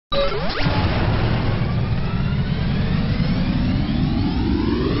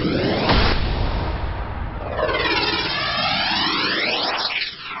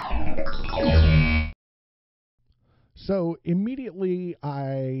So immediately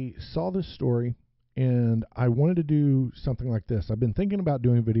I saw this story and I wanted to do something like this. I've been thinking about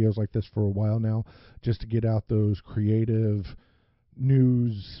doing videos like this for a while now, just to get out those creative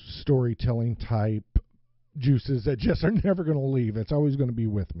news storytelling type juices that just are never going to leave. It's always going to be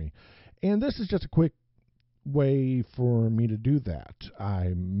with me. And this is just a quick way for me to do that.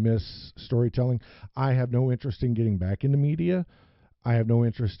 I miss storytelling. I have no interest in getting back into media. I have no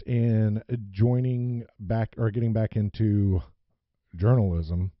interest in joining back or getting back into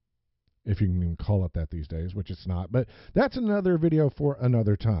journalism, if you can even call it that these days, which it's not. But that's another video for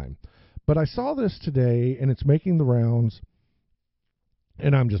another time. But I saw this today, and it's making the rounds,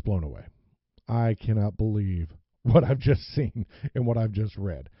 and I'm just blown away. I cannot believe what I've just seen and what I've just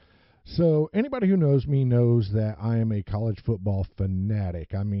read. So anybody who knows me knows that I am a college football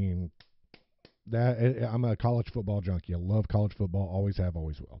fanatic. I mean, I'm a college football junkie. I love college football, always have,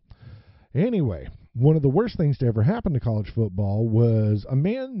 always will. Anyway, one of the worst things to ever happen to college football was a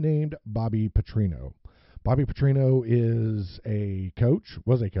man named Bobby Petrino. Bobby Petrino was a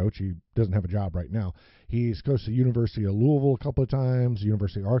coach. He doesn't have a job right now. He's coached the University of Louisville a couple of times,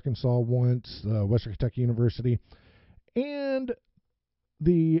 University of Arkansas once, Western Kentucky University, and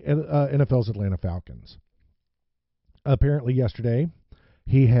the NFL's Atlanta Falcons. Apparently yesterday,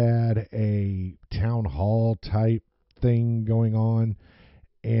 he had a town hall type thing going on,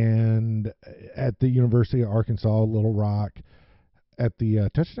 and at the University of Arkansas, Little Rock, at the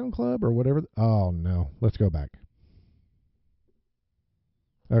Touchdown Club or whatever. Oh, no. Let's go back.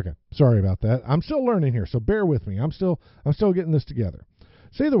 Okay. Sorry about that. I'm still learning here, so bear with me. I'm still getting this together.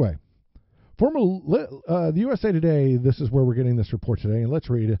 So either way, the USA Today, this is where we're getting this report today, and let's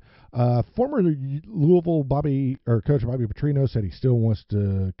read it. Former Louisville coach Bobby Petrino said he still wants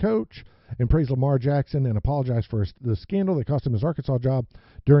to coach and praised Lamar Jackson and apologized for the scandal that cost him his Arkansas job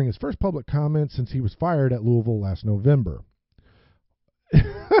during his first public comments since he was fired at Louisville last November.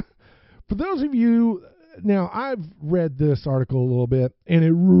 For those of you, now I've read this article a little bit, and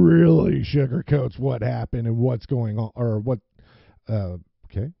it really sugarcoats what happened and what's going on, or what.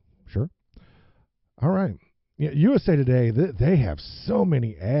 Okay, sure. All right. Yeah, USA Today, they have so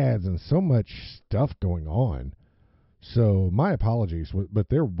many ads and so much stuff going on. So my apologies, but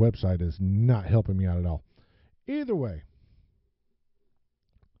their website is not helping me out at all. Either way.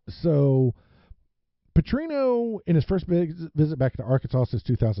 So Petrino, in his first visit back to Arkansas since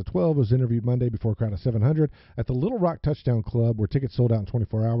 2012, was interviewed Monday before a crowd of 700 at the Little Rock Touchdown Club, where tickets sold out in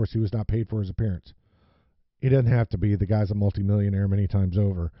 24 hours. He was not paid for his appearance. He doesn't have to be. The guy's a multimillionaire many times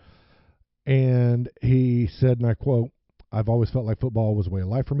over. And he said, and I quote, "I've always felt like football was a way of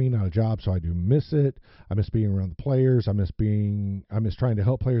life for me, not a job, so I do miss it. I miss being around the players. I miss trying to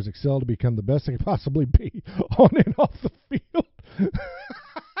help players excel to become the best they can possibly be on and off the field."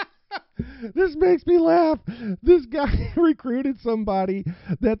 This makes me laugh. This guy recruited somebody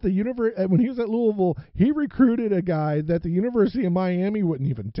that when he was at Louisville, he recruited a guy that the University of Miami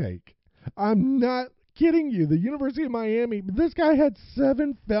wouldn't even take. I'm not kidding you. The University of Miami, this guy had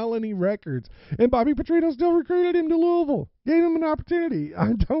 7 felony records, and Bobby Petrino still recruited him to Louisville. Gave him an opportunity.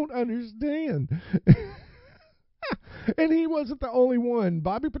 I don't understand. And he wasn't the only one.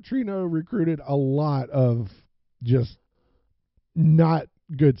 Bobby Petrino recruited a lot of just not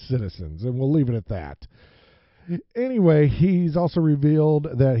good citizens, and we'll leave it at that. Anyway, he's also revealed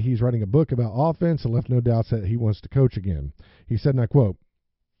that he's writing a book about offense and left no doubts that he wants to coach again. He said, and I quote,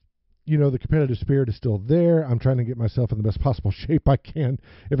 "The competitive spirit is still there. I'm trying to get myself in the best possible shape I can.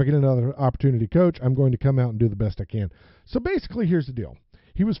 If I get another opportunity to coach, I'm going to come out and do the best I can." So basically, here's the deal.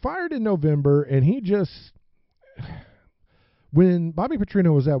 He was fired in November, and when Bobby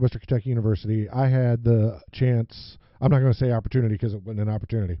Petrino was at Western Kentucky University, I had the chance. I'm not going to say opportunity because it wasn't an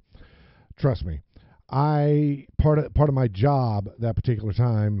opportunity. Trust me. Part of my job that particular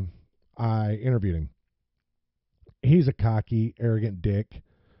time, I interviewed him. He's a cocky, arrogant dick,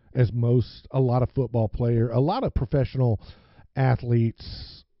 as a lot of professional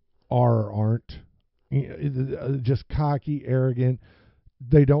athletes are or aren't. Just cocky, arrogant.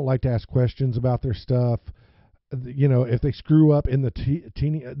 They don't like to ask questions about their stuff. If they screw up in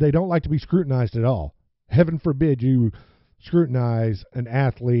the they don't like to be scrutinized at all. Heaven forbid you scrutinize an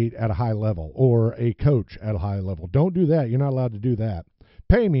athlete at a high level or a coach at a high level. Don't do that. You're not allowed to do that.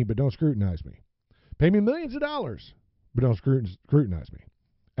 Pay me, but don't scrutinize me. Pay me millions of dollars, but don't scrutinize me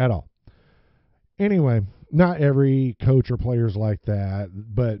at all. Anyway, not every coach or player is like that,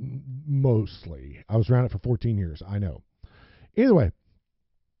 but mostly. I was around it for 14 years. I know. Either way,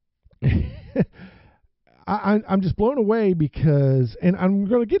 I'm just blown away because, and I'm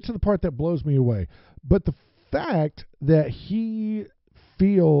going to get to the part that blows me away, but the fact that he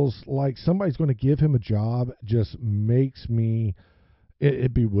feels like somebody's going to give him a job just makes me,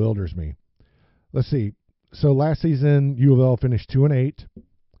 it bewilders me. Let's see. So last season, U of L finished 2-8,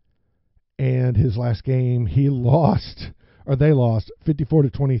 and his last game, they lost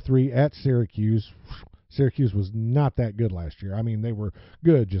 54-23 at Syracuse. Syracuse was not that good last year. I mean, they were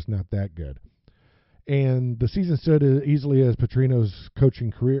good, just not that good. And the season stood as easily as Petrino's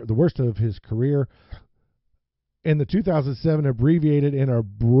coaching career, the worst of his career. And the 2007 abbreviated and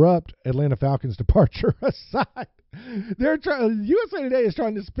abrupt Atlanta Falcons departure aside, USA Today is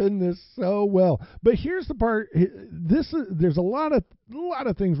trying to spin this so well. But here's the part: there's a lot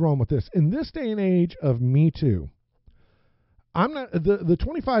of things wrong with this in this day and age of Me Too. I'm not the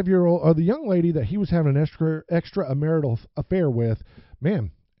 25-year-old or the young lady that he was having an extramarital affair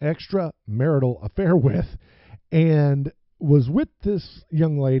with, and was with this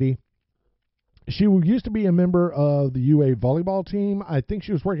young lady. She used to be a member of the UA volleyball team. I think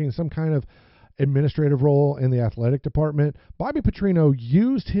she was working in some kind of administrative role in the athletic department. Bobby Petrino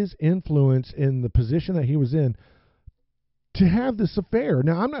used his influence in the position that he was in to have this affair.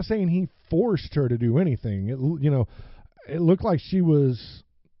 Now, I'm not saying he forced her to do anything. It looked like she was,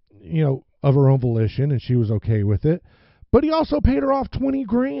 of her own volition, and she was okay with it. But he also paid her off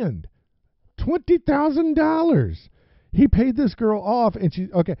 $20,000. $20,000. He paid this girl off, and she,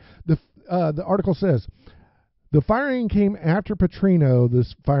 okay, the article says, the firing came after Petrino,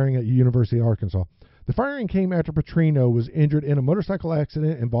 this firing at University of Arkansas. The firing came after Petrino was injured in a motorcycle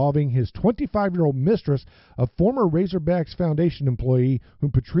accident involving his 25-year-old mistress, a former Razorbacks Foundation employee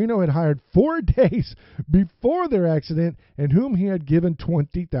whom Petrino had hired 4 days before their accident and whom he had given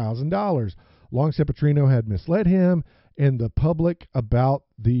 $20,000. Long said Petrino had misled him and the public about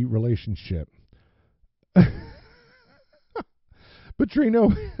the relationship.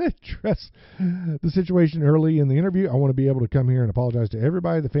 Petrino addressed the situation early in the interview. I want to be able to come here and apologize to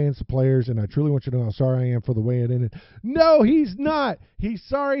everybody, the fans, the players, and I truly want you to know how sorry I am for the way it ended. No, he's not. He's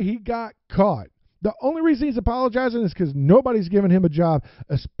sorry he got caught. The only reason he's apologizing is because nobody's giving him a job,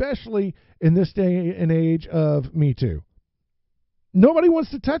 especially in this day and age of Me Too. Nobody wants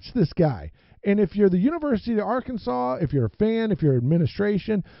to touch this guy. And if you're the University of Arkansas, if you're a fan, if you're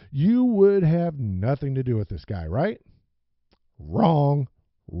administration, you would have nothing to do with this guy, right? Wrong.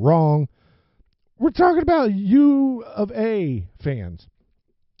 We're talking about U of A fans.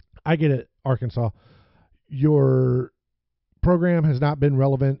 I get it, Arkansas. Your program has not been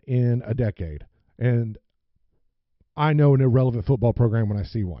relevant in a decade. And I know an irrelevant football program when I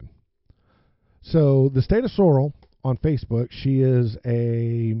see one. So the State of Sorrel on Facebook, she is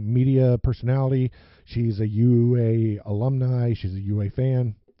a media personality. She's a UA alumni. She's a UA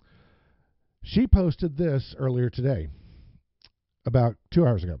fan. She posted this earlier today. About 2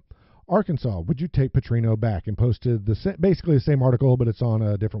 hours ago. Arkansas, would you take Petrino back? And posted basically the same article, but it's on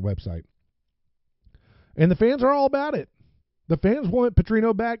a different website. And the fans are all about it. The fans want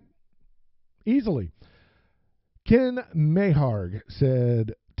Petrino back easily. Ken Mayharg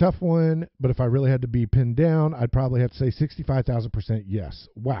said, tough one, but if I really had to be pinned down, I'd probably have to say 65,000% yes.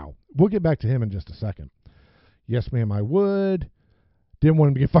 Wow. We'll get back to him in just a second. Yes, ma'am, I would. Didn't want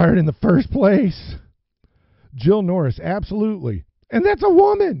him to get fired in the first place. Jill Norris, absolutely. And that's a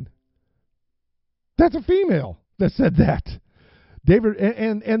woman. That's a female that said that. David,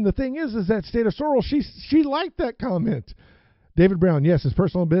 and the thing is that State of Sorrel, she liked that comment. David Brown, yes, his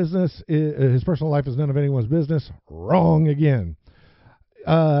personal life is none of anyone's business. Wrong again.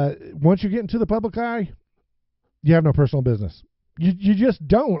 Once you get into the public eye, you have no personal business. You just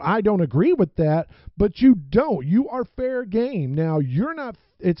don't. I don't agree with that, but you don't. You are fair game. Now,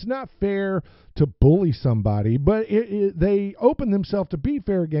 it's not fair to bully somebody, but they open themselves to be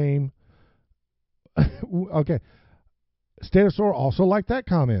fair game. Okay. State of Sorrel also liked that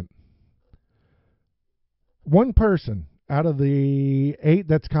comment. One person out of the 8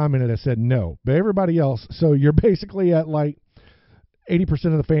 that's commented has said no, but everybody else, so you're basically at like 80%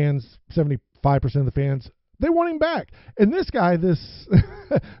 of the fans, 75% of the fans, they want him back. And this guy,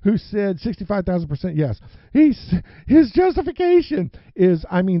 who said 65,000% yes, his justification is,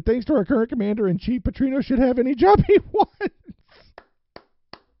 thanks to our current commander-in-chief, Petrino should have any job he wants.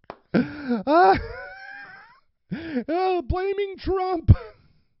 Blaming Trump.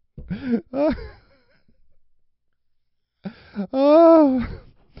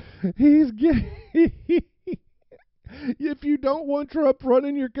 He's getting... If you don't want Trump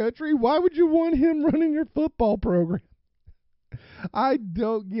running your country, why would you want him running your football program? I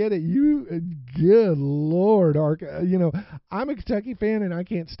don't get it. Good Lord, I'm a Kentucky fan and I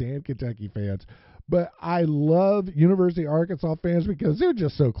can't stand Kentucky fans, but I love University of Arkansas fans because they're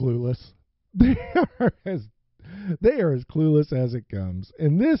just so clueless. They are They are as clueless as it comes.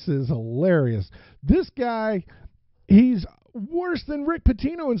 And this is hilarious. This guy, he's worse than Rick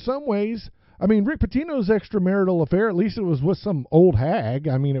Pitino in some ways. I mean, Rick Pitino's extramarital affair, at least it was with some old hag.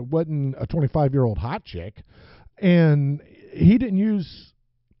 I mean, it wasn't a 25-year-old hot chick. And he didn't use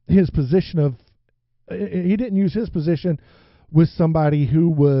his position with somebody who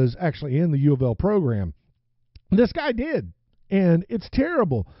was actually in the U of L program. This guy did. And it's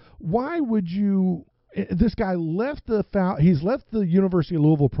terrible. Why would you... This guy he's left the University of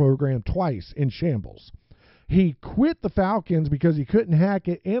Louisville program twice in shambles. He quit the Falcons because he couldn't hack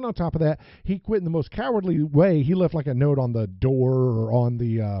it, and on top of that, he quit in the most cowardly way. He left like a note on the door or on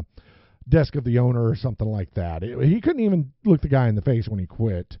the desk of the owner or something like that. He couldn't even look the guy in the face when he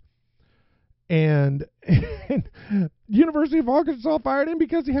quit. And University of Arkansas fired him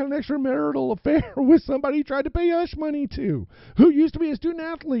because he had an extramarital affair with somebody he tried to pay hush money to, who used to be a student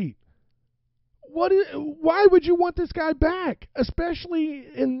athlete. Why would you want this guy back, especially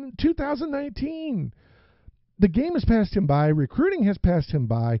in 2019? The game has passed him by. Recruiting has passed him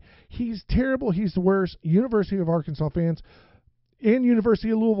by. He's terrible. He's the worst. University of Arkansas fans and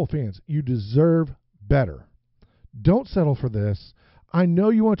University of Louisville fans, you deserve better. Don't settle for this. I know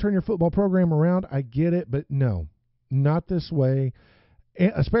you want to turn your football program around. I get it, but no, not this way,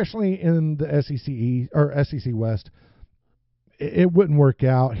 especially in the SEC or SEC West. It wouldn't work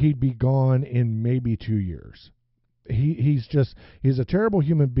out. He'd be gone in maybe 2 years. He's a terrible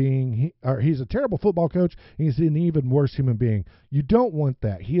human being. He's a terrible football coach. He's an even worse human being. You don't want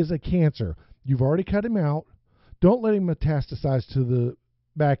that. He is a cancer. You've already cut him out. Don't let him metastasize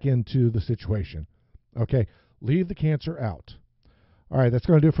back into the situation. Okay? Leave the cancer out. All right, that's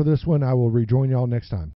going to do it for this one. I will rejoin y'all next time.